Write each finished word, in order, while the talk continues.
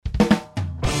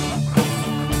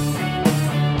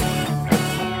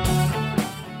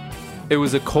It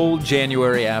was a cold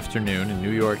January afternoon in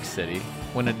New York City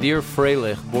when Adir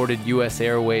Freilich boarded U.S.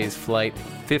 Airways Flight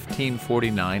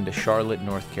 1549 to Charlotte,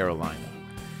 North Carolina.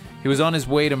 He was on his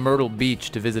way to Myrtle Beach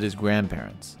to visit his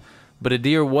grandparents. But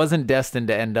Adir wasn't destined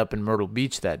to end up in Myrtle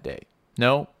Beach that day.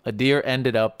 No, Adir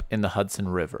ended up in the Hudson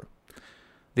River.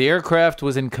 The aircraft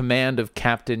was in command of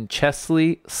Captain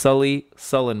Chesley Sully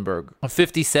Sullenberg, a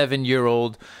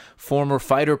 57-year-old former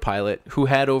fighter pilot who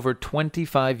had over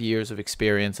 25 years of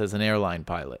experience as an airline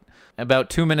pilot. About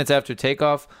 2 minutes after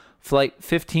takeoff, Flight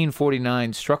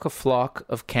 1549 struck a flock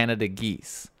of Canada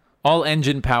geese. All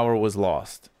engine power was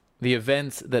lost. The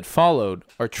events that followed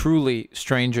are truly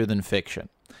stranger than fiction.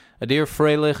 Adir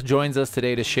Freilich joins us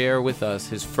today to share with us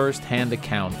his first-hand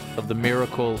account of the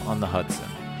miracle on the Hudson.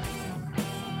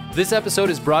 This episode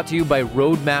is brought to you by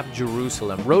Roadmap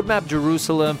Jerusalem. Roadmap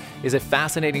Jerusalem is a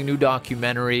fascinating new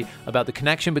documentary about the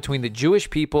connection between the Jewish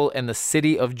people and the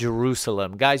city of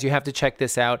Jerusalem. Guys, you have to check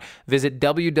this out. Visit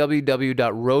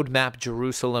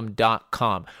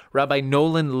www.roadmapjerusalem.com. Rabbi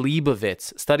Nolan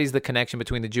Leibovitz studies the connection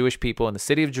between the Jewish people and the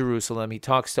city of Jerusalem. He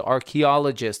talks to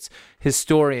archaeologists,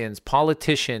 historians,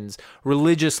 politicians,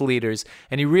 religious leaders,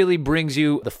 and he really brings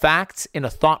you the facts in a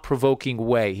thought-provoking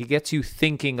way. He gets you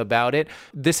thinking about it.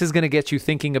 This is going to get you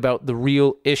thinking about the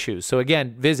real issues. So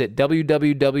again, visit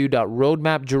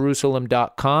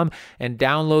www.roadmapjerusalem.com and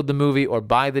download the movie or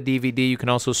buy the DVD. You can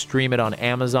also stream it on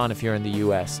Amazon if you're in the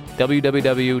U.S.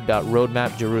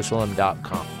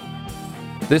 www.roadmapjerusalem.com.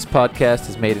 This podcast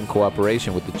is made in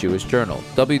cooperation with the Jewish Journal,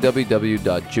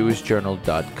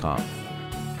 www.jewishjournal.com.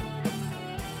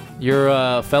 You're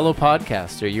a fellow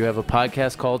podcaster. You have a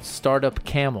podcast called Startup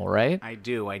Camel, right? I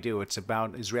do. It's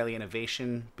about Israeli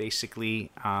innovation.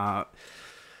 Basically,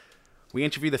 we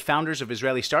interview the founders of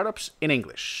Israeli startups in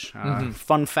English.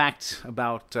 Fun fact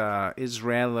about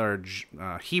Israel or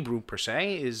Hebrew per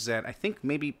se is that I think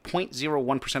maybe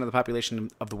 0.01% of the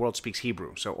population of the world speaks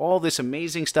Hebrew. So all this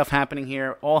amazing stuff happening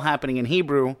here, all happening in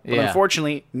Hebrew, but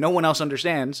unfortunately no one else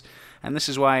understands. And this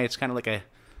is why it's kind of like a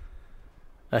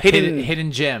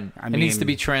hidden gem. It needs to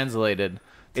be translated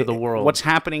to the world. What's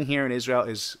happening here in Israel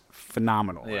is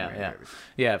phenomenal.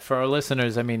 Yeah. For our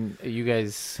listeners, I mean, you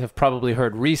guys have probably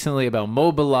heard recently about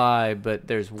Mobileye, but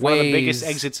there's one of the biggest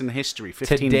exits in history.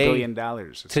 $15 billion.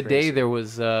 Today crazy. There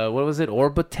was what was it?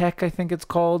 Orbitech, I think it's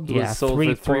called. Yeah, was sold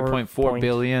for $3.4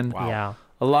 billion. Wow. Yeah.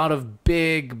 A lot of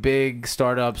big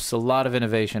startups, a lot of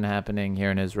innovation happening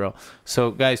here in Israel.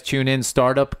 So guys, tune in.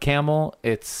 Startup Camel.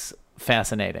 It's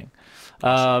fascinating.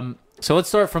 So let's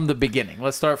start from the beginning.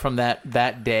 Let's start from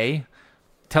that day.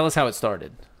 Tell us how it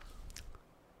started.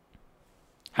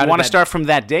 I want to start from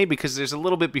that day because there's a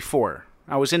little bit before.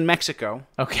 I was in Mexico.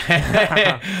 Okay. 3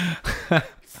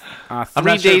 I'm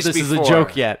not sure days if this before. is a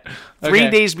joke yet. Okay. 3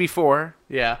 days before.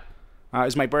 Yeah.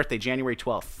 Is my birthday, January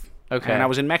 12th. Okay. And I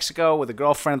was in Mexico with a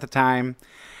girlfriend at the time.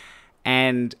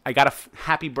 And I got a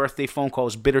happy birthday phone call. It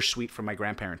was bittersweet from my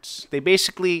grandparents. They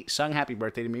basically sung happy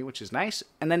birthday to me, which is nice,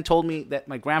 and then told me that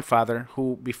my grandfather,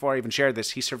 who, before I even shared this,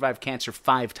 he survived cancer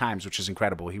 5 times, which is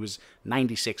incredible. He was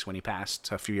 96 when he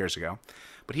passed a few years ago.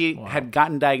 But he had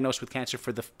gotten diagnosed with cancer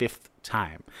for the 5th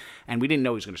time. And we didn't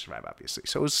know he was going to survive, obviously.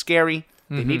 So it was scary.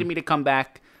 They needed me to come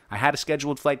back. I had a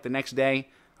scheduled flight the next day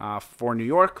for New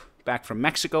York, back from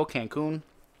Mexico, Cancun.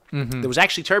 There was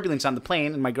actually turbulence on the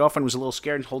plane, and my girlfriend was a little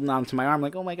scared, holding on to my arm,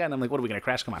 like, oh my God. And I'm like, what, are we going to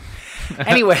crash? Come on.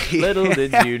 Anyway. Little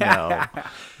did you know.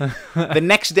 The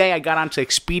next day, I got onto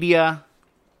Expedia,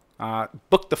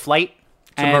 booked the flight.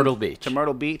 To Myrtle Beach. To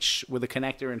Myrtle Beach with a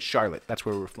connector in Charlotte. That's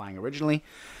where we were flying originally.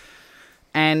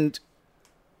 And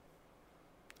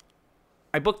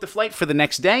I booked the flight for the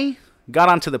next day, got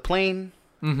onto the plane.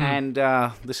 And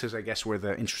this is, I guess, where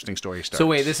the interesting story starts. So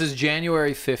wait, this is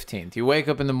January 15th. You wake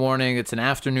up in the morning. It's an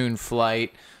afternoon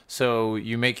flight. So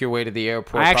you make your way to the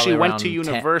airport. I actually went to 10.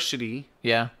 university.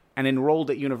 Yeah. And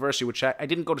enrolled at university, which I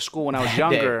didn't go to school when I was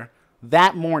younger.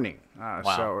 That morning. Wow.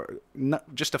 So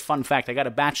just a fun fact. I got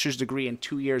a bachelor's degree in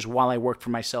 2 years while I worked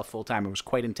for myself full time. It was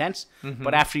quite intense.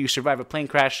 But after you survive a plane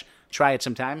crash, try it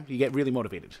sometime. You get really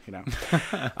motivated, you know.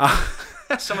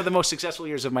 Some of the most successful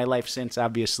years of my life since,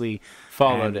 obviously,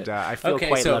 followed it. I feel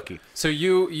quite lucky. So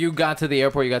you got to the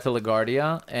airport, you got to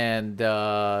LaGuardia, and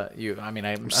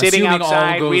I'm sitting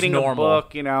outside all goes reading normal. a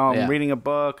book. You know, I'm reading a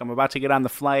book. I'm about to get on the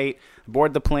flight,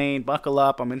 board the plane, buckle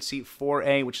up. I'm in seat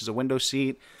 4A, which is a window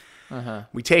seat.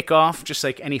 We take off just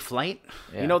like any flight.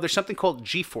 You know, there's something called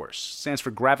G-force. It stands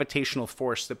for gravitational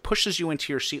force that pushes you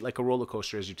into your seat like a roller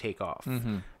coaster as you take off.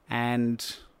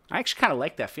 And I actually kind of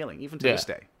like that feeling, even to this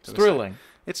day. It's thrilling.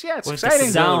 It's With exciting.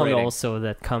 the sound also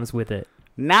that comes with it.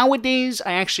 Nowadays,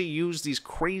 I actually use these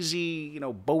crazy,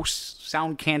 Bose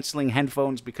sound-canceling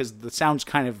headphones because the sounds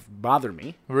kind of bother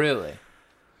me. Really?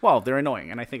 Well, they're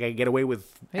annoying, and I think I get away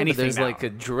with anything There's now. like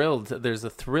there's a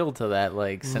thrill to that,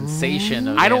 like sensation.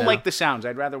 Of, I don't like the sounds.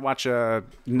 I'd rather watch a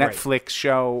Netflix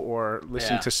show or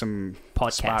listen Yeah. to some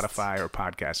Podcasts. Spotify or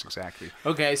podcasts, exactly.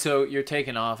 Okay, so you're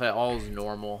taking off. All's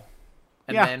normal,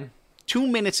 and Yeah. then 2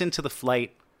 minutes into the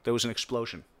flight, there was an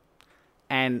explosion,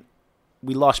 and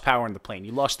we lost power in the plane.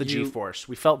 You lost the G-force.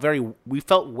 We felt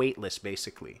weightless,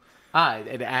 basically.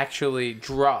 it actually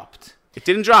dropped. It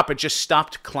didn't drop. It just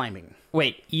stopped climbing.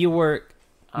 Wait, you were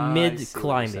I see what you're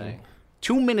mid-climbing. saying.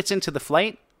 2 minutes into the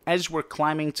flight, as we're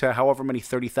climbing to however many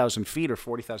 30,000 feet or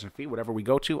 40,000 feet, whatever we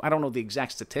go to, I don't know the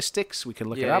exact statistics. We can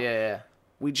look it Yeah, up. yeah.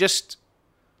 We just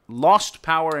lost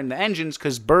power in the engines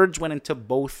because birds went into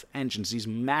both engines, these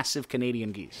massive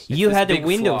Canadian geese. You this had a big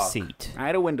window flock. seat. I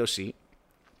had a window seat.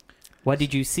 What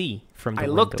did you see from the I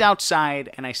window? looked outside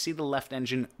and I see the left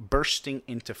engine bursting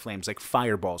into flames, like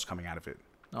fireballs coming out of it.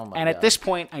 Oh my And God. at this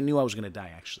point, I knew I was going to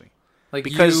die, actually. Like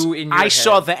Because you in your I head.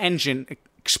 saw the engine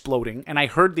exploding and I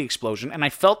heard the explosion and I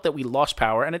felt that we lost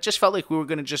power and it just felt like we were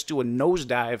going to just do a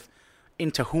nosedive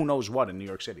into who knows what in New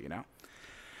York City,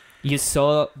 You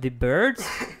saw the birds?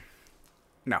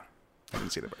 No, I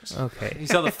didn't see the birds. Okay. You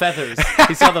saw the feathers.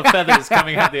 He saw the feathers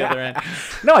coming out the other end.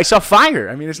 No, I saw fire.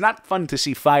 I mean, it's not fun to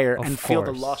see fire Of and feel the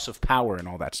course. loss of power and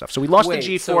all that stuff. So we lost the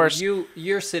G-force. So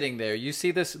you're sitting there. You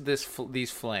see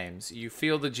these flames. You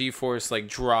feel the G-force like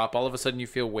drop. All of a sudden, you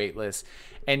feel weightless,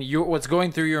 and what's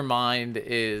going through your mind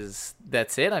is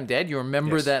that's it. I'm dead. You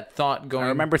remember Yes. that thought going. I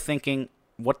remember thinking,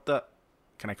 what the...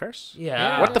 Can I curse?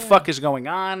 Yeah. What the fuck is going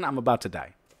on? I'm about to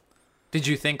die. Did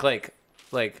you think like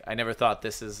I never thought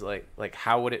this is like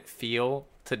how would it feel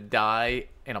to die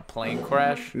in a plane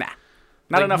crash? Nah.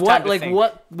 Not Like, enough what, time to like think.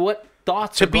 what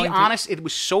thoughts? To are be going honest, it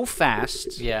was so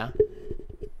fast. yeah.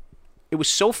 It was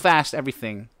so fast,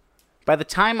 everything. By the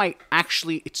time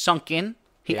it sunk in,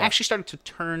 he Yeah. actually started to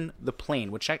turn the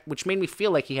plane, which made me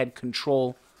feel like he had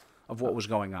control of what was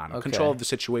going on, control Okay. of the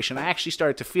situation. I actually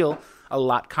started to feel a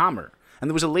lot calmer. And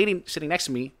there was a lady sitting next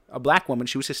to me, a black woman.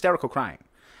 She was hysterical crying.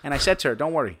 And I said to her,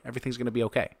 don't worry, everything's going to be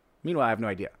okay. Meanwhile, I have no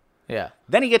idea. Yeah.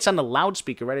 Then he gets on the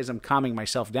loudspeaker right as I'm calming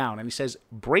myself down, and he says,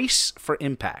 brace for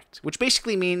impact, which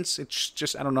basically means, it's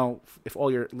just, I don't know if all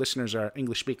your listeners are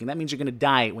English speaking, that means you're going to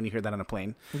die when you hear that on a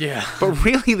plane. Yeah. But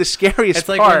really the scariest It's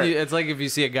like part... it's like if you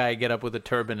see a guy get up with a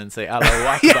turban and say "Allahu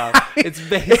Akbar." It's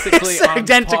basically it's on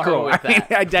identical. par with I mean,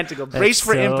 that. identical. That's Brace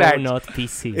for so impact. not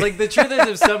PC. Like the truth is,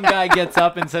 if some guy gets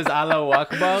up and says "Allahu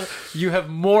Akbar," you have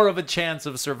more of a chance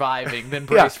of surviving than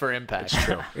brace for impact. It's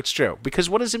true. It's true. Because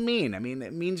what does it mean? I mean,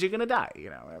 it means you're going to die,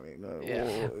 I mean,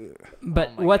 Yeah.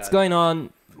 But my what's God. going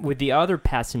on with the other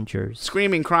passengers?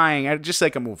 screaming, crying, just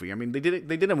like a movie. I mean, they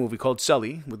did a movie called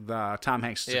Sully with Tom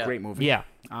Hanks. It's Yeah. a great movie. Yeah.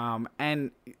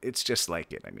 And it's just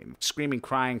like it. I mean, screaming,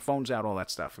 crying, phones out, all that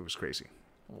stuff. It was crazy.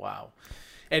 Wow.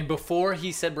 And before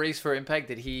he said brace for impact,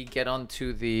 did he get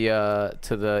onto the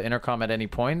to the intercom at any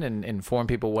point and inform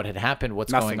people what had happened,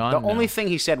 what's Nothing. going on? The only No. thing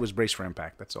he said was brace for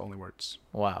impact. That's the only words.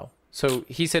 Wow. So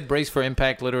he said brace for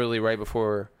impact literally right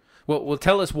before. Well,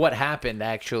 tell us what happened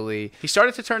actually. He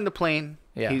started to turn the plane.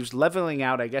 Yeah. He was leveling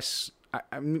out, I guess.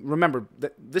 Remember,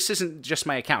 this isn't just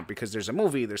my account because there's a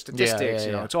movie, there's statistics,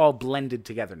 yeah. it's all blended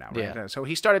together now, right? Yeah. So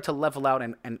he started to level out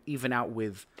and even out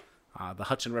with the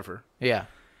Hudson River. Yeah.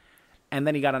 And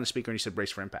then he got on the speaker and he said,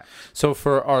 brace for impact. So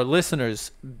for our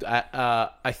listeners,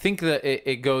 I think that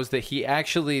it goes that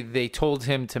they told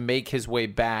him to make his way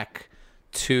back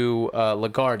to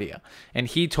LaGuardia, and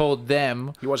he told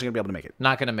them He wasn't going to be able to make it.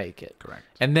 not going to make it. Correct.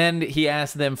 And then he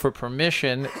asked them for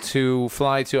permission to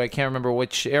fly to, I can't remember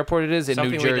which airport it is, in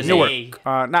Something New with an Jersey.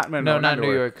 A. Not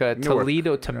New York.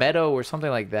 Toledo, Tomedo, or something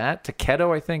like that.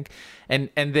 Tokedo, I think. And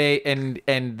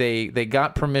they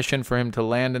got permission for him to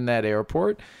land in that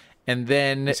airport, and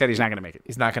then He said he's not going to make it.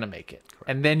 he's not going to make it.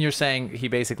 And then you're saying he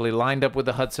basically lined up with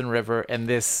the Hudson River, and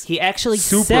this He actually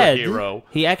Superhero.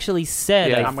 said,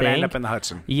 Yeah. I I'm going to end think. up in the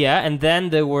Hudson. Yeah, and then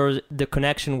the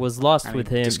connection was lost And with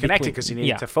he him. disconnected between- because he needed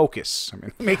yeah. to focus. I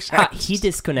mean, it makes Ha, sense. he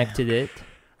disconnected it.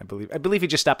 I believe he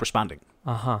just stopped responding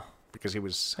Uh-huh. because he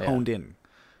was Yeah. honed in.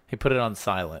 he put it on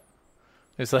silent.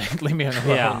 It's like, leave me alone,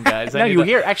 Yeah. guys. I Now need you to-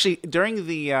 hear actually during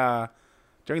the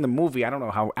movie. I don't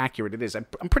know how accurate it is. I'm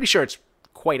pretty sure it's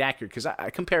quite accurate because I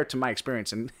compare it to my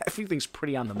experience and everything's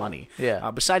pretty on the money.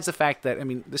 Yeah. Besides the fact that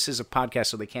this is a podcast,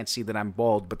 so they can't see that I'm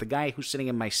bald, but the guy who's sitting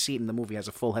in my seat in the movie has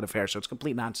a full head of hair, so it's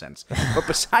complete nonsense. But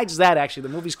besides that, actually, the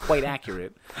movie's quite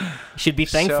accurate. Should be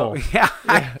thankful. So,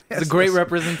 yeah. It's a great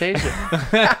representation.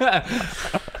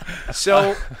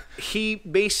 So he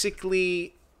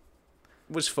basically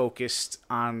was focused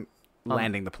on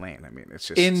landing the plane. I mean, it's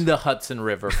just in the Hudson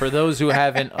River. For those who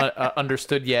haven't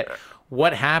understood yet,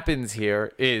 what happens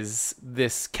here is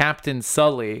this Captain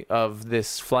Sully of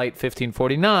this flight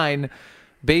 1549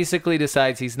 basically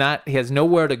decides he has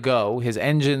nowhere to go. His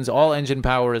all engine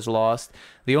power is lost.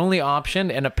 The only option,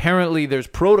 and apparently there's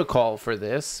protocol for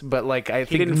this, but like I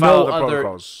think didn't follow the other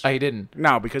protocols. I didn't.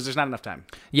 No, because there's not enough time.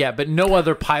 Yeah, but no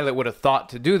other pilot would have thought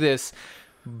to do this,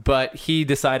 but he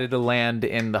decided to land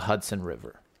in the Hudson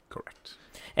River. Correct.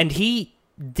 And he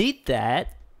did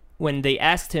that when they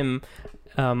asked him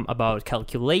about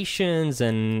calculations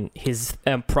and his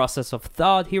process of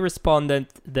thought. He responded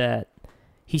that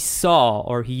he saw,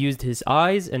 or he used his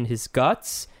eyes and his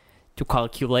guts to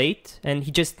calculate, and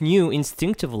he just knew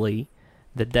instinctively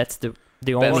that that's the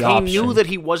only He option. knew that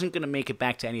he wasn't going to make it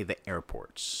back to any of the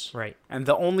airports. Right. And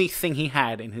the only thing he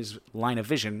had in his line of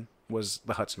vision was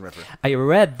the Hudson River. I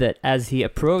read that as he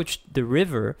approached the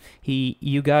river,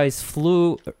 you guys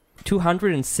flew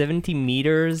 270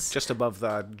 meters, Just above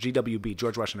the GWB,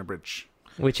 George Washington Bridge.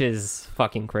 which is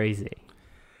fucking crazy.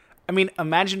 I mean,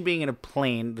 imagine being in a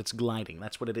plane that's gliding.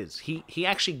 That's what it is. He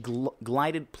actually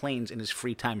glided planes in his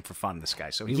free time for fun, this guy.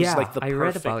 So he was Yeah, like the I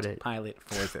read perfect about it. pilot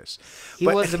for this. He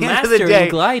But was a at the end of master the day, in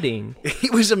gliding. He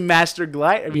was a master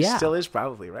glider. I mean, Yeah. he still is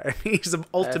probably, right? I mean, he's the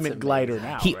ultimate glider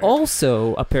now. He right?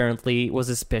 also apparently was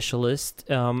a specialist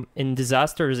in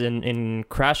disasters, in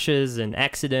crashes and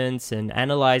accidents, and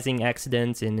analyzing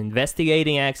accidents and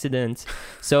investigating accidents.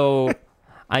 So,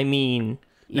 I mean,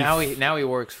 Now he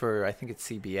works for, I think it's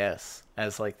CBS,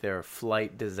 as like their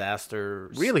flight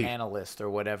disasters Really? analyst or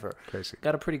whatever. Crazy.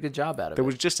 Got a pretty good job out of There it.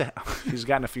 was just he's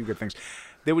gotten a few good things.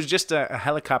 There was just a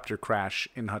helicopter crash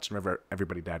in Hudson River.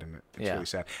 Everybody died in it. It's Yeah. really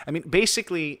sad. I mean,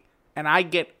 basically, and I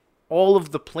get all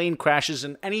of the plane crashes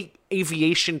and any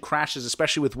aviation crashes,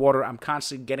 especially with water. I'm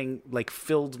constantly getting like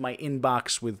filled my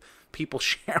inbox with people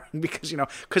sharing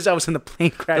because I was in the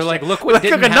plane crash. They're like, look what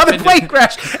didn't another happen to- plane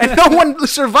crash, and no one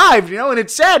survived. And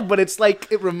it's sad, but it's like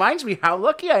it reminds me how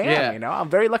lucky I am. Yeah. I'm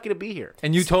very lucky to be here.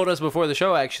 And you told us before the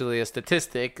show, actually, a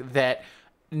statistic that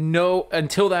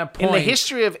until that point, In the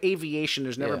history of aviation,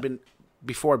 there's never Yeah.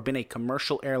 been a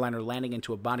commercial airliner landing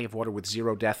into a body of water with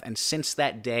zero death, and since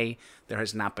that day, there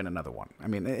has not been another one. I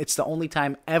mean, it's the only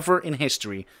time ever in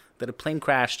history that a plane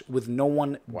crashed with no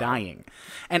one dying.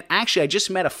 And actually, I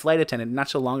just met a flight attendant not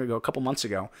so long ago, a couple months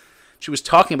ago. She was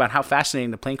talking about how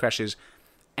fascinating the plane crash is,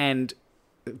 and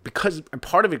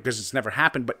part of it because it's never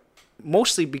happened, but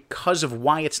mostly because of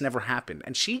why it's never happened.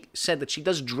 And she said that she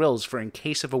does drills for in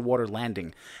case of a water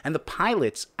landing. And the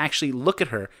pilots actually look at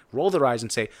her, roll their eyes,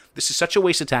 and say, this is such a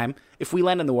waste of time. If we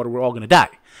land in the water, we're all going to die.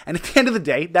 And at the end of the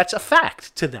day, that's a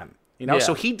fact to them. Yeah.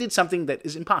 So he did something that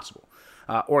is impossible,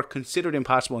 or considered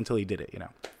impossible until he did it.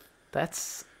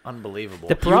 that's unbelievable.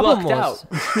 the problem you was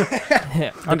lucked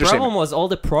out. the problem was all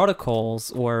the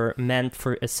protocols were meant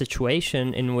for a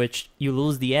situation in which you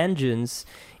lose the engines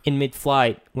in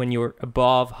mid-flight when you're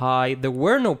above high. There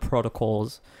were no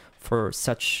protocols for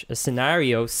such a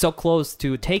scenario so close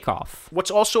to takeoff.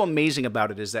 What's also amazing about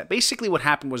it is that basically what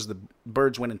happened was the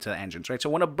birds went into the engines, right? So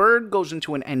when a bird goes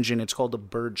into an engine, it's called a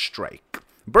bird strike.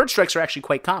 Bird strikes are actually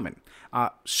quite common.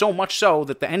 So much so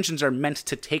that the engines are meant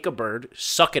to take a bird,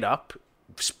 suck it up,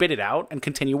 spit it out, and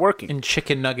continue working. In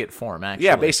chicken nugget form, actually.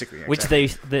 Yeah, basically. Which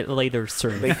exactly. they later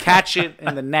serve. They catch it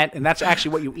in the net, and that's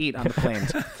actually what you eat on the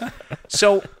planes.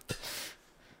 So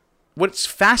what's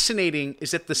fascinating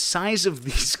is that the size of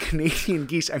these Canadian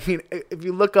geese, I mean, if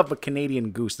you look up a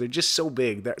Canadian goose, they're just so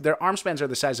big. Their arm spans are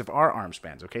the size of our arm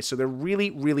spans, okay? So they're really,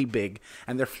 really big,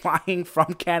 and they're flying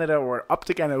from Canada or up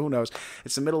to Canada, who knows.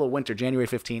 It's the middle of winter, January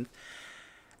 15th.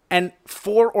 And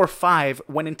 4 or 5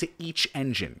 went into each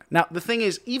engine. Now, the thing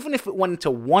is, even if it went into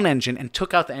one engine and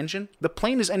took out the engine, the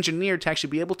plane is engineered to actually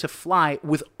be able to fly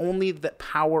with only the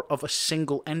power of a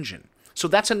single engine. So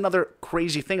that's another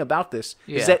crazy thing about this,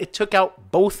 is that it took out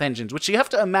both engines, which you have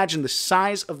to imagine the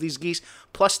size of these geese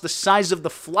plus the size of the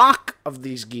flock of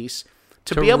these geese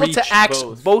to be able to reach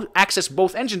access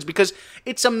both engines, because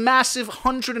it's a massive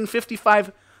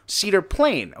 155-seater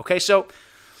plane, okay? So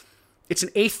it's an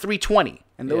A320,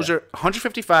 and those are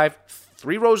 155,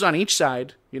 3 rows on each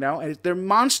side, and they're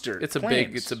monster It's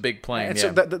planes. a big plane. And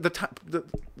Yeah. so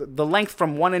the length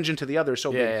from one engine to the other is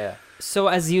so big. yeah.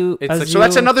 So So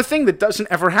that's another thing that doesn't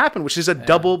ever happen, which is a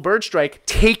double bird strike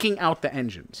taking out the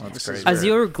engines. That's crazy. As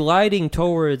you're gliding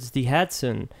towards the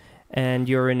Hudson and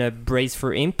you're in a brace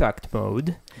for impact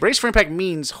mode. Brace for impact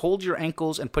means hold your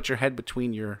ankles and put your head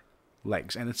between your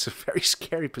legs, and it's a very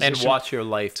scary And position. watch your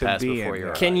life to pass be before in, your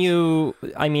yeah. eyes. Can you?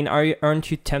 I mean,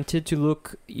 aren't you tempted to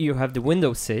look? You have the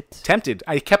window sit. Tempted.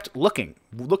 I kept looking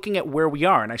at where we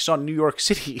are, and I saw New York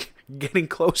City getting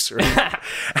closer, and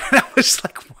I was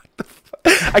like, "What the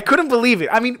fuck?" I couldn't believe it.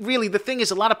 I mean, really, the thing is,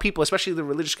 a lot of people, especially the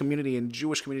religious community and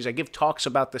Jewish communities, I give talks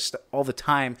about this all the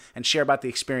time and share about the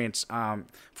experience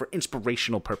for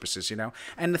inspirational purposes, you know.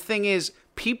 And the thing is,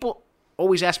 people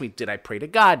always ask me, did I pray to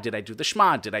God? Did I do the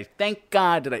Shema? Did I thank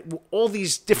God? Did I all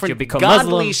these different become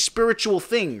godly, Muslim? spiritual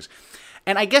things?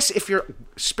 And I guess if you're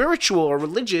spiritual or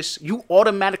religious, you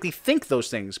automatically think those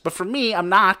things. But for me, I'm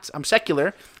not. I'm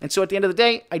secular. And so at the end of the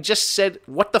day, I just said,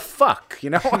 what the fuck?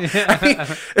 You know? I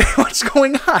mean, what's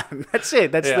going on? That's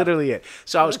it. That's Yeah. literally it.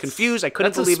 So I was confused. I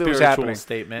couldn't That's believe a it was spiritual happening.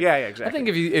 statement. Yeah, exactly. I think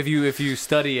if you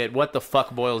study it, what the fuck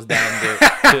boils down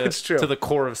to It's true. to the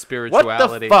core of What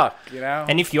spirituality. the fuck? You know?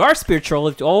 And if you are spiritual,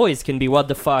 it always can be what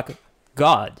the fuck,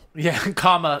 God. Yeah,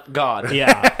 comma God.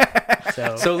 Yeah.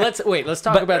 So let's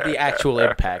talk about the actual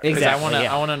impact. 'cause Exactly, I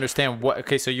yeah. want to understand what.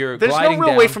 Okay, so you're There's no gliding real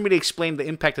down. way for me to explain the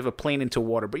impact of a plane into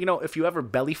water. But, you know, if you ever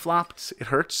belly flopped, it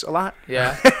hurts a lot.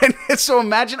 Yeah. So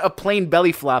imagine a plane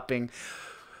belly flopping.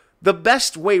 The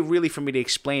best way, really, for me to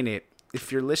explain it,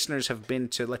 if your listeners have been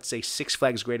to, let's say, Six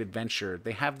Flags Great Adventure,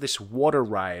 they have this water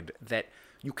ride that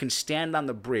you can stand on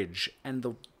the bridge and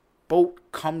the boat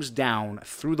comes down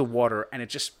through the water and it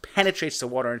just penetrates the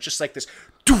water and it's just like this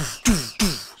doof, doof,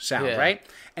 doof sound, Yeah. right?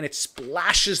 And it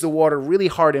splashes the water, really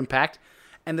hard impact.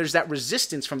 And there's that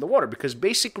resistance from the water because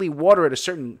basically water at a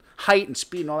certain height and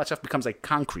speed and all that stuff becomes like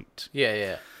concrete. Yeah,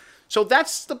 yeah, So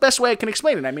that's the best way I can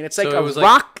explain it. I mean, it's like So it a was like-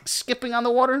 rock skipping on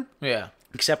the water, yeah.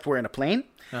 except we're in a plane,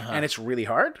 and it's really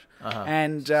hard.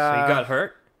 And You got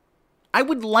hurt? I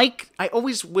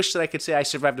always wish that I could say I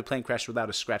survived a plane crash without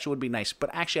a scratch. It would be nice. But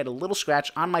I actually had a little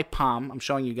scratch on my palm. I'm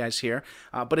showing you guys here.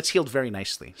 But it's healed very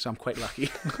nicely, so I'm quite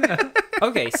lucky.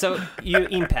 Okay, so you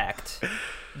impact.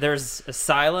 There's a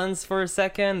silence for a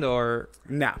second, or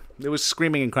No, there was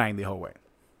screaming and crying the whole way.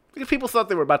 Because people thought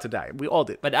they were about to die. We all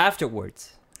did. but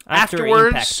afterwards,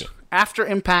 Afterwards, impacting. after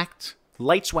impact,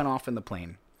 lights went off in the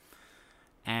plane.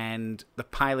 And the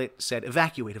pilot said,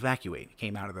 evacuate, evacuate. He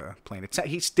came out of the plane.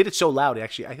 He did it so loud,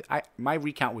 actually. My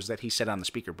recount was that he said it on the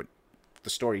speaker, but the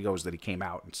story goes that he came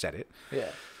out and said it. Yeah.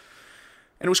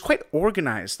 And it was quite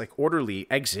organized, like orderly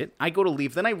exit. I go to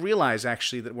leave. Then I realize,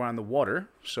 actually, that we're on the water.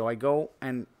 So I go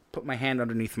and put my hand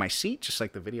underneath my seat, just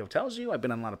like the video tells you. I've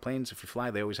been on a lot of planes. If you fly,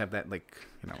 they always have that, like,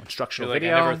 instructional You're like,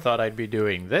 video. I never thought I'd be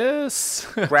doing this.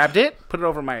 Grabbed it, put it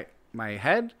over my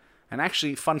head. And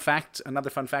actually, another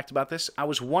fun fact about this, I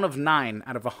was one of 9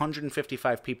 out of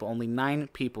 155 people. Only 9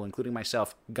 people, including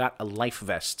myself, got a life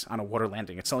vest on a water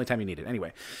landing. It's the only time you need it.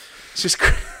 Anyway, it's just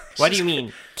What do you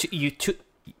mean? You took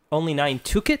only 9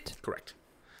 took it? correct?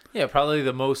 Yeah, probably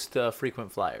the most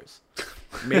frequent flyers.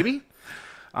 Maybe.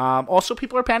 Also,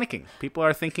 people are panicking. People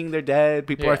are thinking they're dead.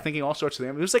 People are Yeah. thinking all sorts of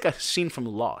things. It was like a scene from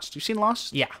Lost. You seen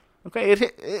Lost? Yeah. Okay,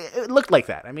 it looked like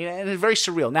that. I mean, and it's very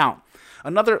surreal. Now,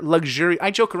 another I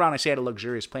joke around, I say I had a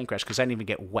luxurious plane crash because I didn't even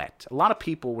get wet. A lot of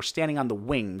people were standing on the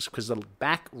wings because the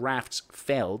back rafts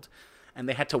failed, and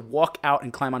they had to walk out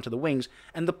and climb onto the wings,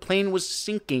 and the plane was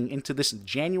sinking into this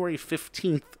January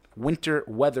 15th winter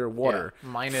weather water. Yeah,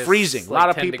 minus, freezing. A like, lot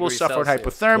of 10 people degrees suffered Celsius.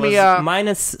 Was hypothermia.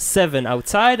 -7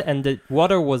 outside, and the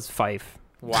water was 5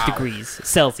 Wow. degrees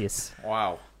Celsius.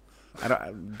 Wow.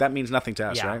 That means nothing to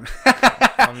us, Yeah.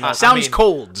 right? Sounds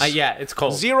cold. Yeah, it's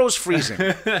cold. Zero's freezing.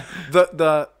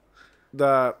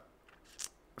 the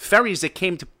ferries that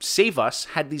came to save us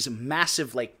had these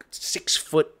massive, like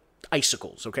 6-foot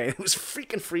icicles. Okay, it was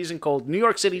freaking freezing cold. New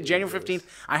York City, January 15th.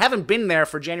 I haven't been there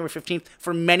for January 15th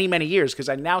for many, many years because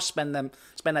I now spend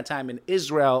that time in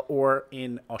Israel or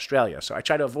in Australia. So I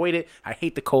try to avoid it. I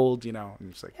hate the cold. And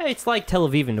it's like Yeah, it's like Tel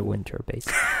Aviv in the winter,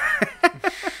 basically.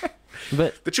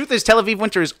 But the truth is, Tel Aviv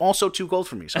winter is also too cold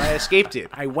for me. So I escaped it.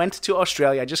 I went to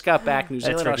Australia. I just got back. New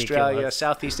Zealand, ridiculous. Australia,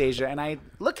 Southeast Asia, and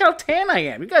look how tan I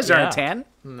am. You guys aren't Yeah. tan.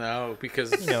 No,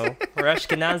 because we're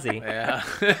Ashkenazi.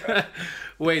 yeah.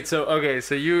 Wait, so okay,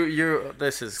 so you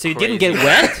this is So you crazy. didn't get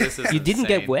wet? This is You didn't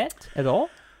get insane. wet at all?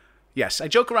 Yes, I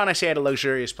joke around. I say I had a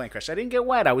luxurious plane crash. I didn't get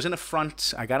wet. I was in the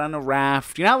front. I got on a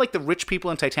raft. You know how, like, the rich people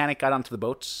in Titanic got onto the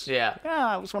boats? Yeah. Yeah,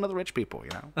 I was one of the rich people,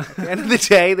 At the end of the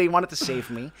day, they wanted to save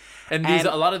me. And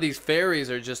a lot of these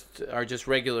ferries are just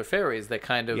regular ferries that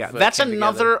kind of Yeah, that's came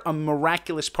together. another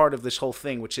miraculous part of this whole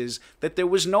thing, which is that there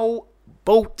was no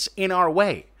boat in our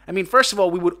way. I mean, first of all,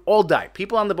 we would all die.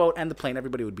 People on the boat and the plane,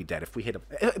 everybody would be dead if we hit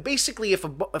them. Basically, if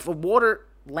a water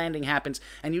landing happens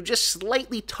and you just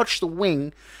slightly touch the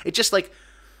wing, it just like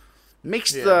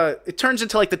makes Yeah. it turns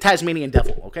into like the Tasmanian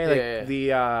devil, okay? Like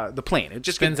Yeah, the plane. It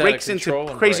just Spins out of breaks into control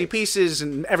and crazy breaks. pieces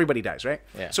and everybody dies, right?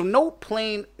 Yeah. So no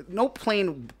plane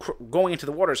going into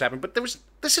the water has happened, but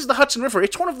this is the Hudson River.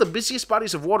 It's one of the busiest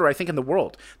bodies of water I think in the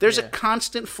world. There's a Yeah.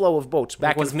 constant flow of boats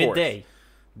back It was and forth. midday.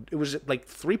 It was at like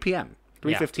 3 p.m.,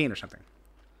 3:15 or something.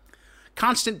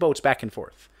 Constant boats back and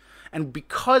forth. And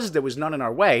because there was none in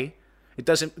our way,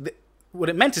 what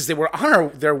it meant is they were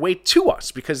on their way to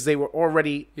us because they were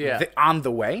already on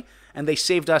the way, and they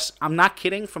saved us. I'm not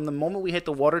kidding. From the moment we hit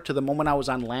the water to the moment I was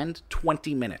on land,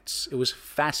 20 minutes. It was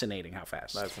fascinating how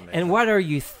fast. That's amazing. And what are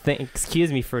you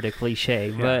excuse me for the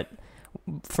cliche, but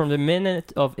from the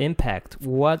minute of impact,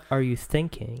 what are you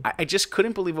thinking? I just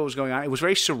couldn't believe what was going on. It was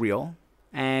very surreal.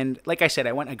 And like I said,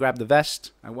 I grabbed the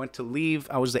vest. I went to leave.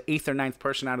 I was the 8th or 9th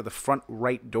person out of the front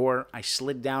right door. I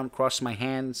slid down, crossed my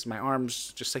hands, my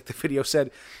arms, just like the video said,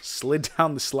 slid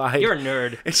down the slide. You're a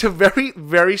nerd. It's a very,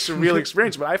 very surreal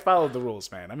experience, but I followed the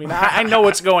rules, man. I mean, I know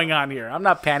what's going on here. I'm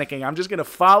not panicking. I'm just going to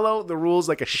follow the rules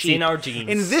like a sheep. in our genes.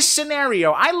 In this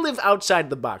scenario, I live outside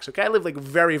the box, okay? I live like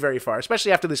very, very far,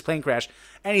 especially after this plane crash.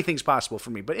 Anything's possible for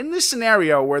me. But in this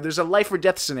scenario where there's a life or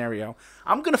death scenario,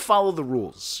 I'm going to follow the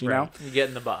rules, you know? You get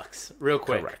in the box real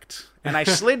quick. Correct. And I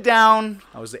slid down.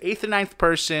 I was the 8th or 9th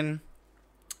person.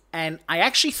 And I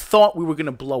actually thought we were going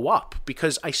to blow up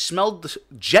because I smelled the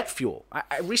jet fuel.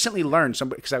 I recently learned,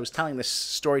 because I was telling this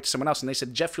story to someone else, and they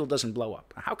said jet fuel doesn't blow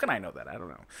up. How can I know that? I don't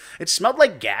know. It smelled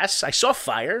like gas. I saw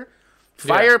fire.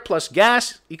 Fire plus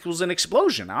gas equals an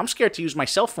explosion. I'm scared to use my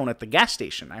cell phone at the gas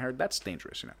station. I heard that's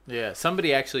dangerous, you know. Yeah,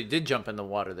 somebody actually did jump in the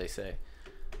water, they say.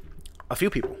 A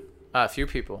few people. A few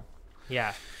people.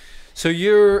 Yeah. So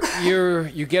you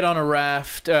get on a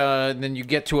raft, then you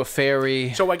get to a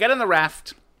ferry. So I get on the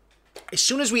raft. As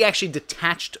soon as we actually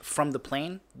detached from the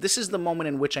plane, this is the moment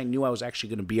in which I knew I was actually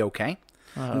going to be okay.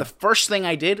 And the first thing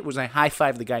I did was I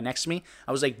high-fived the guy next to me.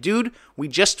 I was like, dude, we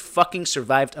just fucking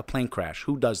survived a plane crash.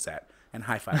 Who does that? And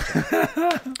high-fived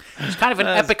him. It's kind of an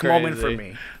That's epic moment for crazy.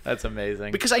 me. That's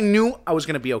amazing. Because I knew I was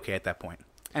going to be okay at that point.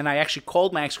 And I actually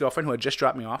called my ex-girlfriend who had just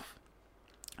dropped me off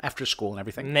after school and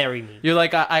everything. Marry me. You're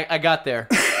like, I got there.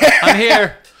 I'm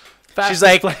here. She's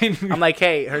like, plane. I'm like,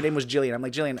 hey, her name was Jillian. I'm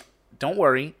like, Jillian, don't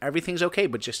worry. Everything's okay.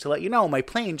 But just to let you know, my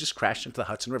plane just crashed into the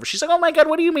Hudson River. She's like, oh, my God,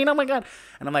 what do you mean? Oh, my God.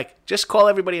 And I'm like, just call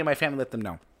everybody in my family, let them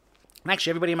know. And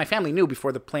actually, everybody in my family knew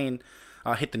before the plane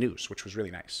hit the news, which was really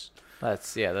nice.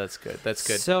 That's good. That's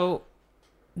good. So,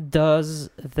 does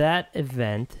that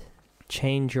event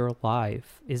change your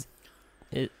life? Is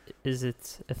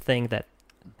it a thing that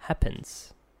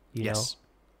happens? You Yes.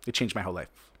 It changed my whole life.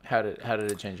 How did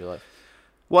it change your life?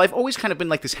 Well, I've always kind of been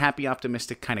like this happy,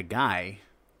 optimistic kind of guy,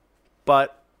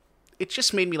 but it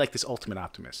just made me like this ultimate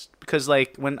optimist. Because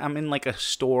like when I'm in like a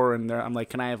store and I'm like,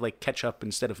 can I have like ketchup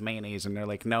instead of mayonnaise? And they're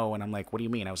like, no. And I'm like, what do you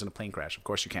mean? I was in a plane crash. Of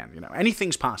course you can. You know,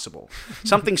 anything's possible.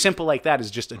 Something simple like that is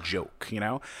just a joke. You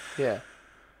know. Yeah.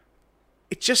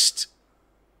 It just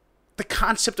the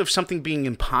concept of something being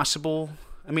impossible.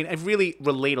 I mean, I really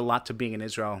relate a lot to being in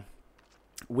Israel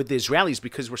with the Israelis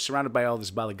because we're surrounded by all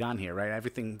this balagan here, right?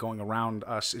 Everything going around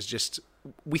us is just,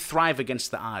 we thrive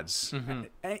against the odds.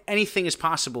 Mm-hmm. Anything is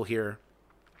possible here,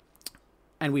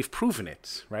 and we've proven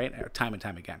it, right? Time and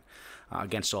time again,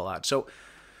 against all odds. So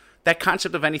that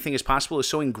concept of anything is possible is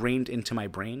so ingrained into my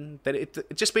brain that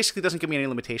it just basically doesn't give me any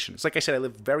limitations. Like I said, I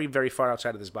live very, very far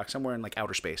outside of this box, somewhere in like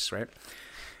outer space, right?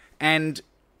 And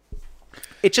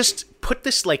it just put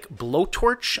this like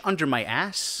blowtorch under my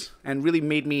ass and really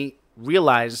made me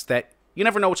realize that you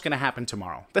never know what's going to happen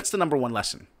tomorrow. That's the number one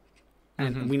lesson.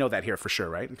 And we know that here for sure,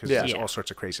 right? Because there's all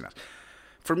sorts of craziness.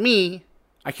 For me,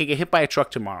 I could get hit by a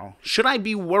truck tomorrow. Should I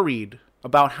be worried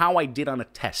about how I did on a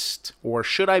test? Or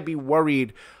should I be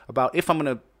worried about if I'm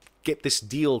going to get this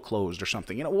deal closed or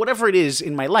something? You know, whatever it is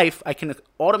in my life, I can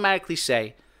automatically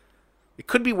say, it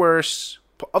could be worse.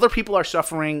 Other people are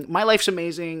suffering. My life's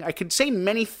amazing. I could say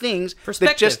many things.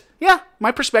 Perspective.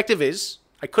 My perspective is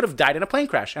I could have died in a plane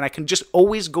crash, and I can just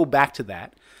always go back to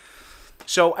that.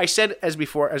 So I said, as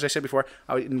I said before,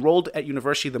 I enrolled at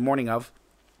university the morning of,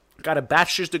 got a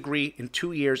bachelor's degree in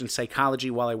 2 years in psychology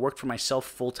while I worked for myself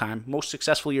full-time, most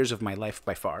successful years of my life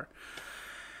by far.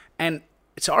 And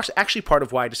it's actually part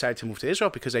of why I decided to move to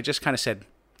Israel, because I just kind of said,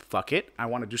 fuck it, I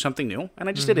want to do something new. And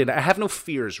I just did it. I have no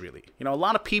fears, really. You know, a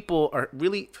lot of people are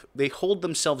really, they hold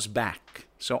themselves back.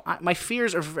 So my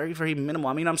fears are very, very minimal.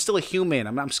 I mean, I'm still a human.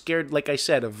 I'm scared, like I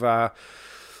said, of, I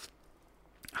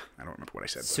don't remember what I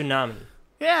said. Tsunami.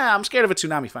 Yeah, I'm scared of a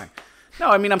tsunami, fine. No,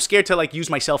 I mean, I'm scared to like use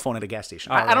my cell phone at a gas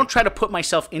station. I don't try to put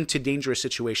myself into dangerous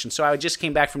situations. So I just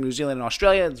came back from New Zealand and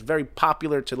Australia. It's very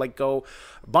popular to like go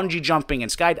bungee jumping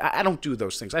and sky. I don't do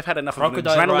those things. I've had enough of an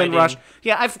Crocodile adrenaline riding. rush.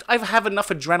 Yeah, I've have enough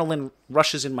adrenaline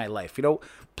rushes in my life. You know,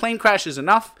 plane crash is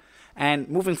enough. And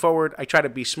moving forward, I try to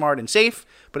be smart and safe.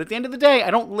 But at the end of the day, I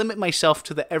don't limit myself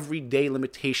to the everyday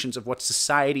limitations of what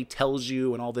society tells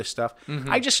you and all this stuff.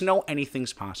 I just know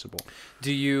anything's possible.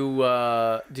 Do you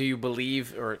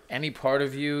believe, or any part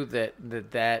of you,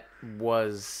 that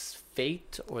was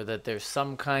fate, or that there's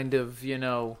some kind of, you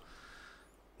know?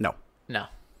 No. No.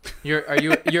 You're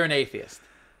an atheist.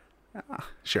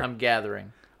 Sure. I'm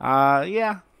gathering.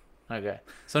 Yeah. Okay.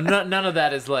 So none of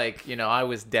that is like, you know, I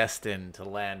was destined to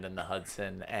land in the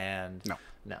Hudson and no.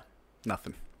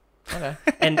 Nothing. Okay.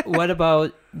 And what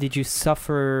about, did you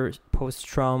suffer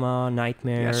post-trauma,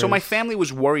 nightmares? Yeah, so my family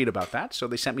was worried about that, so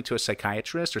they sent me to a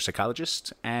psychiatrist or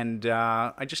psychologist, and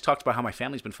I just talked about how my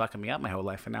family's been fucking me up my whole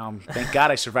life, and now thank God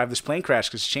I survived this plane crash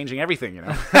because it's changing everything, you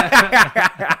know.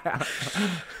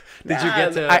 Did you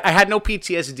get to? I had no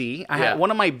PTSD. I had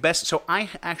one of my best. So I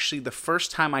actually, the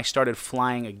first time I started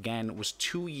flying again was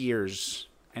 2 years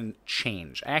and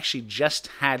change. I actually just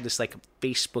had this like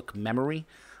Facebook memory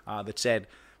that said,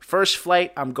 "First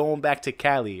flight, I'm going back to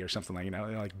Cali," or something like, you know,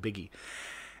 like Biggie.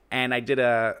 And I did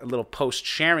a little post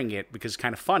sharing it because it's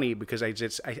kind of funny because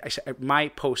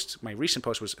my recent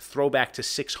post was throwback to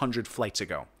 600 flights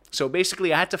ago. So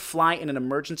basically, I had to fly in an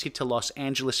emergency to Los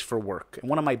Angeles for work. And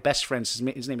one of my best friends,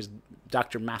 his name is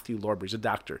Dr. Matthew Lorber. He's a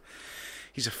doctor.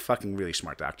 He's a fucking really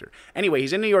smart doctor. Anyway,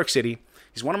 he's in New York City.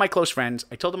 He's one of my close friends.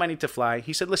 I told him I need to fly.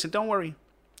 He said, "Listen, don't worry.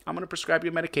 I'm going to prescribe you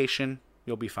a medication.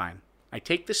 You'll be fine." I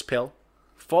take this pill,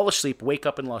 fall asleep, wake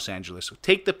up in Los Angeles.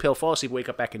 Take the pill, fall asleep, wake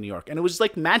up back in New York. And it was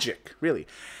like magic, really.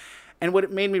 And what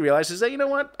it made me realize is that, you know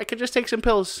what, I could just take some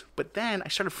pills. But then I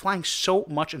started flying so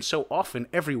much and so often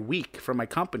every week for my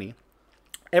company.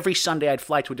 Every Sunday I'd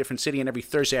fly to a different city, and every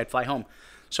Thursday I'd fly home.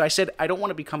 So I said, I don't want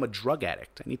to become a drug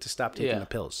addict. I need to stop taking the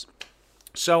pills.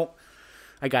 So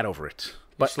I got over it.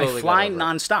 But I fly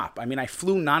nonstop. I mean, I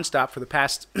flew nonstop for the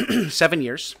past 7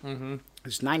 years. Mm-hmm. It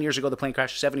was 9 years ago the plane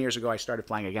crashed. 7 years ago I started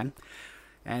flying again.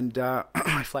 And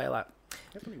I fly a lot. Do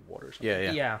you have any water or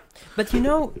something? Yeah. But you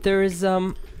know, there's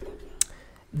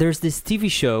this TV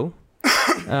show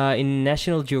in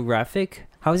National Geographic.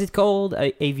 How is it called?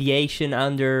 Aviation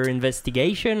Under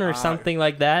Investigation or something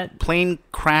like that? Plane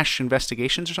crash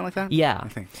investigations or something like that? Yeah. I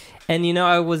think. And you know,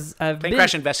 I've Plane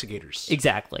crash investigators.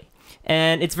 Exactly.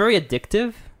 And it's very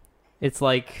addictive. It's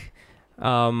like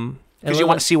because you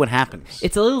want to see what happens.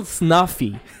 It's a little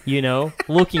snuffy, you know,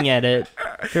 looking at it.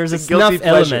 There's a guilty snuff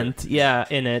pleasure. element,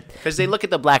 in it. Because they look at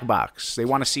the black box. They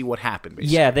want to see what happened,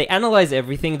 basically. Yeah, they analyze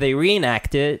everything, they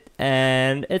reenact it,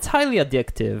 and it's highly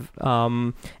addictive.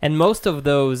 And most of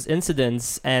those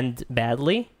incidents end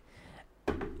badly.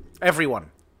 Everyone.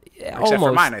 Almost. Except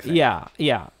for mine, I think.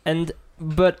 Yeah.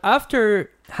 But after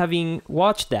having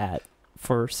watched that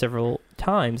for several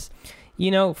times, you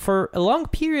know, for a long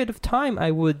period of time, I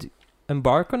would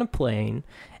embark on a plane,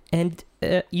 and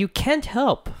you can't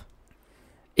help.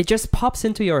 It just pops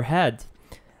into your head,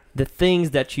 the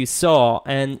things that you saw,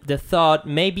 and the thought,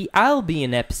 maybe I'll be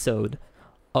an episode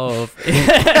of...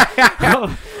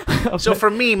 So for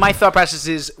me, my thought process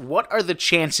is, what are the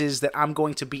chances that I'm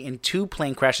going to be in 2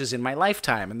 plane crashes in my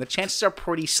lifetime? And the chances are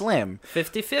pretty slim.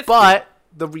 50-50. But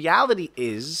the reality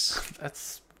is...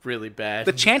 That's really bad.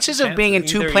 The chances of being in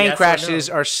 2 plane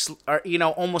crashes are, you know,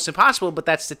 almost impossible, but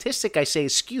that statistic I say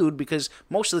is skewed because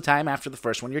most of the time after the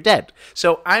first one, you're dead.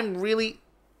 So I'm really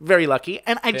very lucky.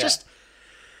 And I just,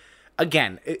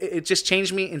 again, it just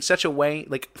changed me in such a way,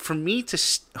 like for me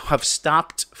to have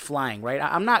stopped flying, right?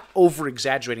 I'm not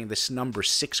over-exaggerating this number,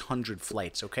 600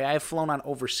 flights, okay? I've flown on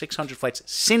over 600 flights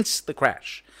since the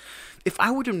crash. If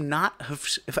I would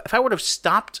have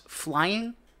stopped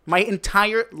flying, my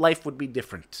entire life would be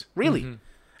different. Really. Mm-hmm.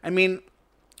 I mean,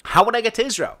 how would I get to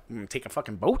Israel? Take a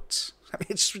fucking boat? I mean,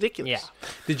 it's ridiculous. Yeah.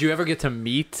 Did you ever get to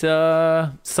meet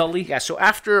Sully? Yeah, so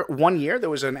after 1 year, there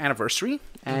was an anniversary,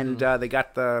 and they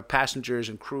got the passengers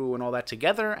and crew and all that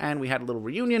together, and we had a little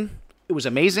reunion. It was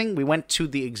amazing. We went to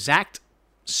the exact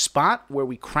spot where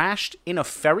we crashed in a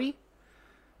ferry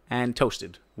and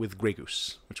toasted with Grey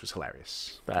Goose, which was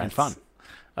hilarious and fun.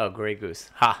 Oh, Grey Goose.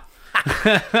 Ha.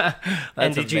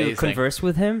 And did you converse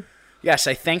with him? Yes,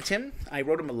 I thanked him. I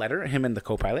wrote him a letter, him and the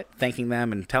co-pilot, thanking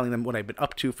them and telling them what I've been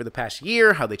up to for the past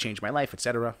year, how they changed my life,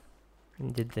 etc.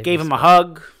 Gave him a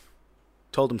hug,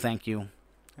 told him thank you.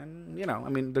 And, you know, I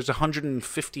mean, there's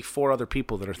 154 other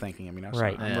people that are thanking him, you know, so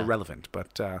right. I'm irrelevant,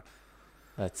 but...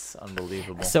 That's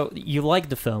unbelievable. So, you liked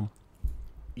the film?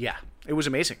 Yeah, it was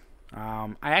amazing.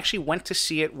 I actually went to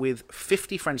see it with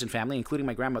 50 friends and family, including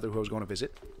my grandmother who I was going to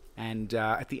visit. And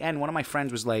at the end, one of my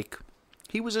friends was like,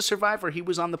 he was a survivor. He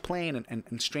was on the plane,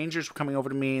 and strangers were coming over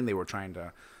to me, and they were trying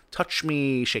to touch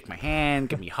me, shake my hand,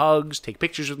 give me hugs, take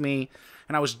pictures with me.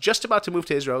 And I was just about to move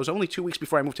to Israel. It was only 2 weeks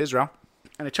before I moved to Israel.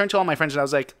 And I turned to all my friends, and I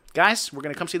was like, guys, we're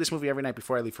going to come see this movie every night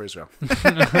before I leave for Israel.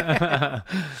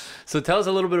 So tell us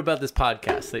a little bit about this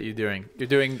podcast that you're doing. You're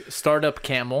doing Startup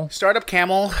Camel. Startup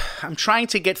Camel. I'm trying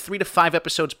to get 3 to 5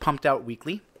 episodes pumped out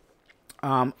weekly.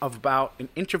 Of about an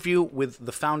interview with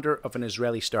the founder of an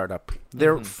Israeli startup.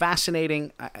 They're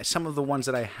fascinating. Some of the ones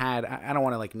that I had, I don't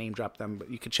want to like name drop them, but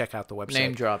you can check out the website.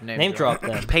 Name drop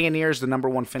them. Payoneer is the number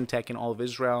 1 fintech in all of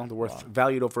Israel. They're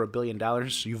valued over $1 billion.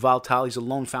 Yuval Tal, he's a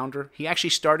lone founder. He actually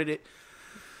started it,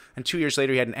 and 2 years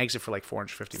later, he had an exit for like $450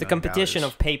 million. It's the competition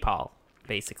of PayPal,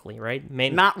 basically, right?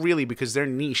 Not really, because their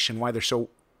niche and why they're so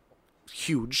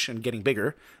huge and getting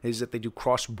bigger is that they do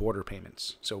cross-border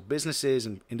payments. So businesses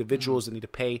and individuals that need to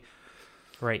pay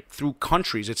through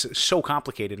countries, it's so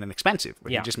complicated and expensive.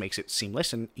 But it just makes it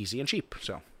seamless and easy and cheap.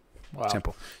 So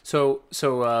simple. So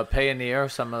Payoneer,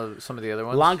 some of the other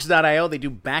ones. Logs.io, they do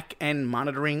back-end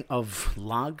monitoring of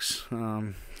logs.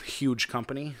 Huge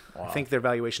company. Wow. I think their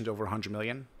valuation's over $100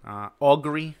 million.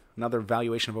 Augury, another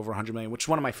valuation of over $100 million, which is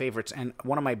one of my favorites. And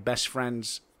one of my best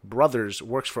friends' brothers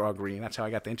works for Augury, and that's how I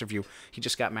got the interview. He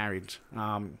just got married.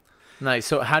 Nice.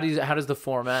 So how does the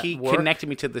format He work? connected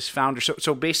me to this founder.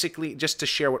 So basically, just to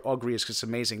share what Augury is, because it's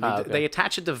amazing. They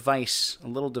attach a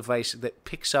little device that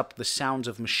picks up the sounds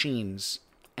of machines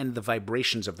and the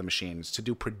vibrations of the machines to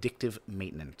do predictive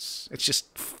maintenance. It's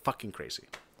just fucking crazy.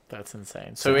 That's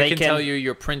insane. So it can tell you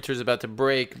your printer's about to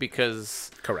break because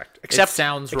correct. It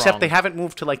sounds wrong. Except they haven't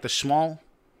moved to like the small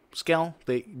scale.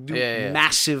 They do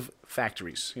massive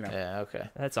factories, you know. Yeah, okay.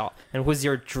 That's all. And what's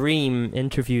your dream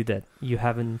interview that you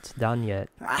haven't done yet?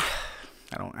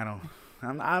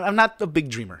 I'm not a big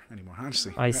dreamer anymore,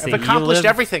 honestly. I see. I've accomplished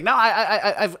everything. No,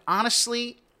 I've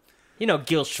honestly...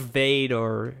 Gil Schwade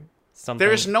or something.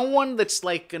 There's no one that's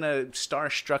like gonna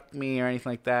starstruck me or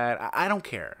anything like that. I don't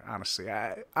care, honestly.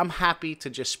 I'm happy to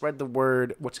just spread the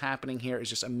word. What's happening here is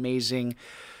just amazing.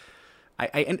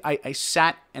 I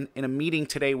sat in a meeting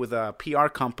today with a PR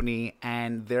company,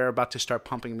 and they're about to start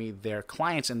pumping me their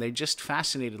clients, and they're just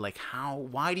fascinated, like,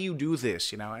 why do you do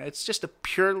this? It's just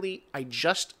I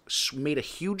just made a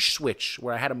huge switch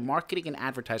where I had a marketing and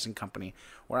advertising company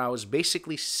where I was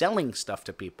basically selling stuff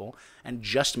to people and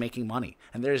just making money.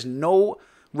 And there's no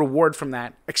reward from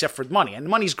that except for money. And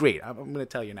money's great, I'm going to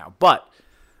tell you now. But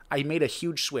I made a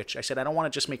huge switch. I said, I don't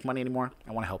want to just make money anymore.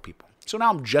 I want to help people. So now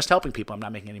I'm just helping people. I'm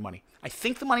not making any money. I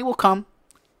think the money will come.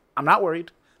 I'm not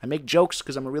worried. I make jokes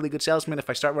because I'm a really good salesman. If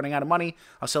I start running out of money,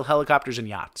 I'll sell helicopters and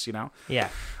yachts, Yeah.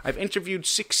 I've interviewed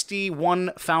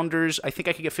 61 founders. I think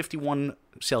I could get 51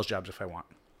 sales jobs if I want.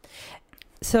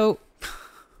 So,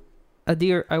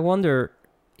 Adir, I wonder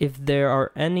if there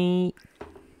are any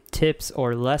tips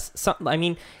or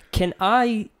can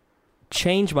I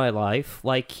change my life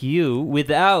like you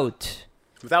without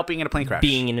being in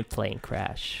a plane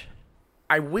crash?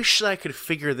 I wish that I could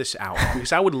figure this out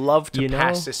because I would love to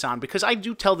pass this on, because I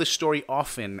do tell this story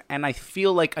often, and I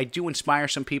feel like I do inspire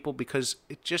some people because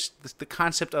it just the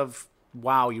concept of,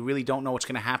 wow, you really don't know what's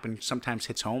going to happen sometimes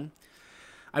hits home.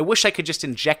 I wish I could just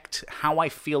inject how I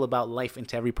feel about life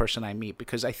into every person I meet,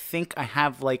 because I think I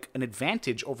have like an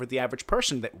advantage over the average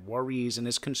person that worries and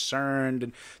is concerned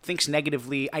and thinks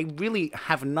negatively. I really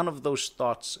have none of those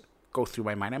thoughts go through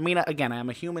my mind. I mean, again, I am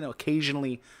a human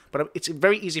occasionally, but it's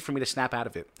very easy for me to snap out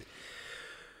of it.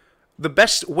 The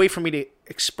best way for me to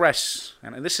express,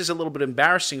 and this is a little bit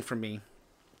embarrassing for me,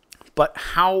 but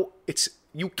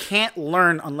you can't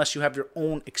learn unless you have your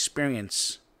own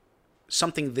experience,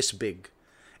 something this big.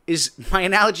 My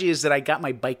analogy is that I got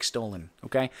my bike stolen,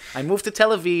 okay? I moved to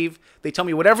Tel Aviv. They tell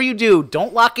me, whatever you do,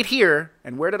 don't lock it here.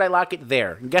 And where did I lock it?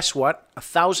 There. And guess what?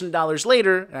 $1,000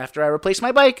 later, after I replaced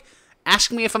my bike,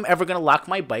 ask me if I'm ever going to lock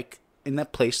my bike in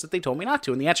that place that they told me not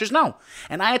to. And the answer is no.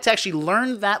 And I had to actually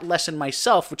learn that lesson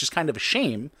myself, which is kind of a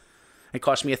shame. It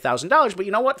cost me $1,000, but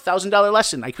you know what? $1,000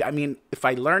 lesson. I mean, if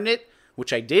I learned it,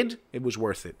 which I did, it was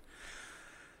worth it.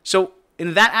 So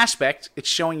in that aspect, it's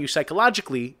showing you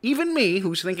psychologically, even me,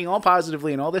 who's thinking all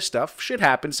positively and all this stuff, shit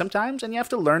happens sometimes, and you have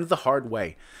to learn the hard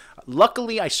way.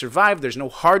 Luckily, I survived. There's no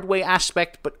hard way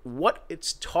aspect, but what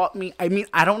it's taught me, I mean,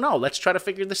 I don't know. Let's try to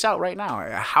figure this out right now.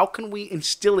 How can we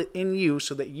instill it in you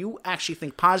so that you actually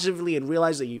think positively and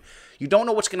realize that you don't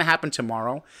know what's going to happen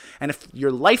tomorrow, and if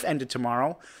your life ended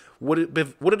tomorrow, would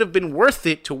it have been worth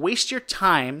it to waste your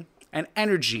time and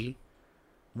energy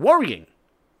worrying?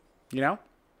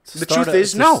 The truth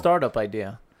is no. Startup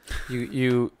idea.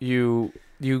 You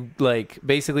like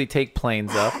basically take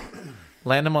planes up,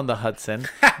 land them on the Hudson,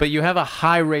 but you have a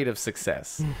high rate of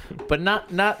success, but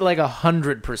not like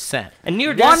 100%. And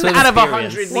near One out of 100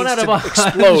 experience. One needs out of to 100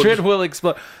 explode. will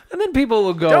explode, and then people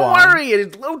will go Don't on. worry,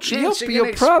 it's low chance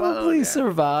You'll probably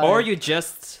survive. Or you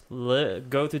just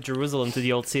go to Jerusalem, to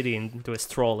the old city, and do a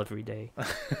stroll every day.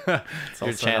 your also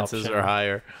an chances option. are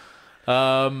higher.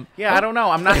 Yeah, I don't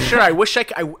know. I'm not sure. I wish I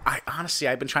could. I honestly,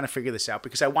 I've been trying to figure this out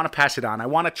because I want to pass it on. I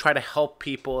want to try to help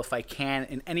people if I can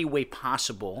in any way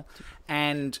possible,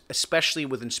 and especially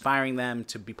with inspiring them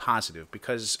to be positive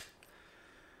because,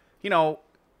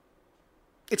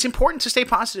 it's important to stay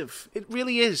positive. It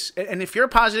really is. And if you're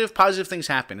positive, positive things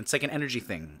happen. It's like an energy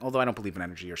thing. Although I don't believe in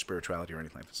energy or spirituality or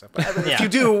anything like that stuff. But if you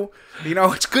do,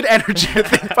 it's good energy to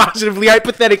think positively,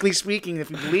 hypothetically speaking, if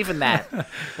you believe in that.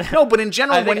 No, but in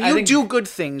general, when you do good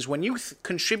things, when you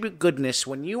contribute goodness,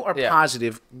 when you are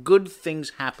positive, good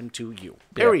things happen to you.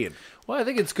 Period. Yeah. Well, I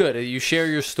think it's good. You share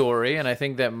your story, and I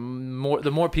think that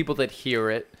the more people that hear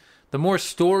it, the more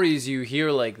stories you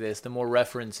hear like this, the more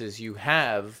references you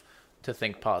have to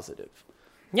think positive.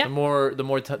 Yeah.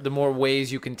 The more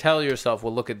ways you can tell yourself,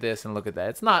 well, look at this and look at that.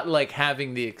 It's not like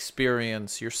having the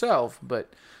experience yourself,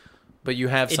 but you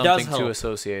have something to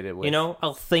associate it with.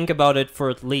 I'll think about it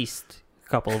for at least a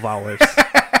couple of hours,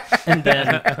 and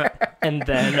then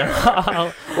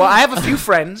I'll... Well, I have a few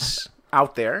friends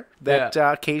out there that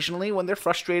occasionally, when they're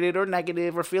frustrated or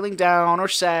negative or feeling down or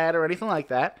sad or anything like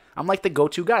that, I'm like the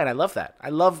go-to guy, and I love that. I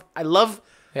love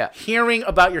hearing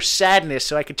about your sadness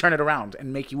so I can turn it around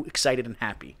and make you excited and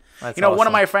happy. That's one of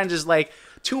awesome. my friends is like,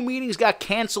 2 meetings got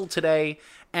canceled today,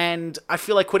 and I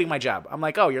feel like quitting my job. I'm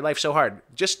like, oh, your life's so hard.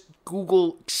 Just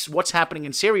Google what's happening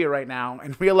in Syria right now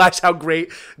and realize how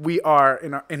great we are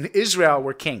in Israel.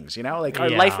 We're kings, Like, our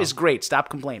life is great. Stop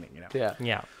complaining,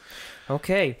 Yeah.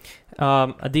 Okay.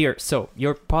 Adir, so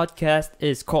your podcast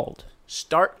is called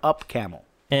Startup Camel.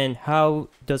 And how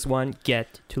does one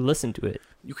get to listen to it?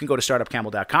 You can go to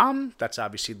startupcamel.com. That's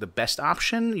obviously the best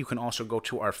option. You can also go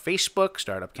to our Facebook,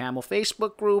 Startup Camel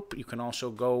Facebook group. You can also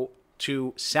go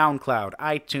to SoundCloud,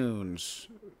 iTunes,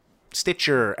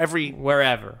 Stitcher,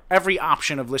 wherever. Every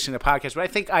option of listening to podcasts. But I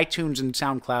think iTunes and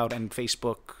SoundCloud and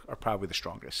Facebook are probably the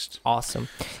strongest. Awesome.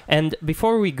 And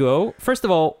before we go, first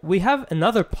of all, we have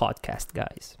another podcast,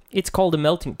 guys. It's called The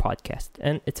Melting Podcast.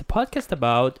 And it's a podcast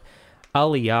about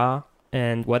Aliyah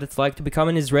and what it's like to become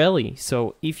an Israeli.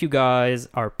 So if you guys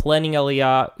are planning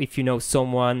Aliyah, if you know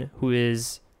someone who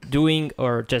is doing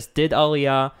or just did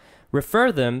Aliyah,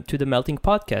 refer them to The Melting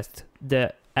Podcast.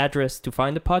 The address to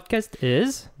find the podcast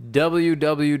is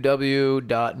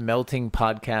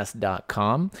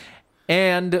www.meltingpodcast.com.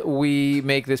 And we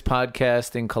make this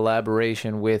podcast in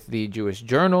collaboration with the Jewish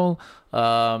Journal.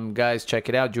 Guys, check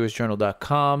it out,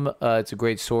 jewishjournal.com. It's a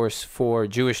great source for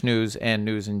Jewish news and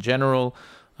news in general.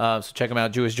 So check them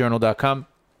out, jewishjournal.com.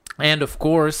 And of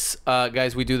course,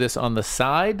 guys, we do this on the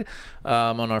side,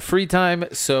 on our free time.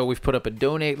 So we've put up a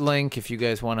donate link if you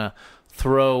guys want to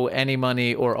throw any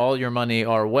money or all your money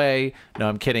our way. No,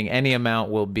 I'm kidding. Any amount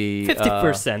will be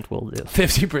 50% will do.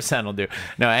 50% will do.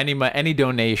 No, any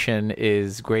donation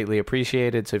is greatly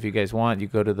appreciated. So if you guys want, you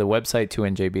go to the website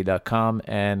 2njb.com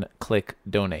and click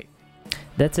donate.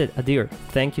 That's it, Adir.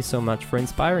 Thank you so much for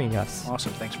inspiring us.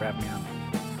 Awesome. Thanks for having me on.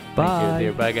 Bye. Thank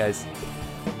you, Adir. Bye, guys.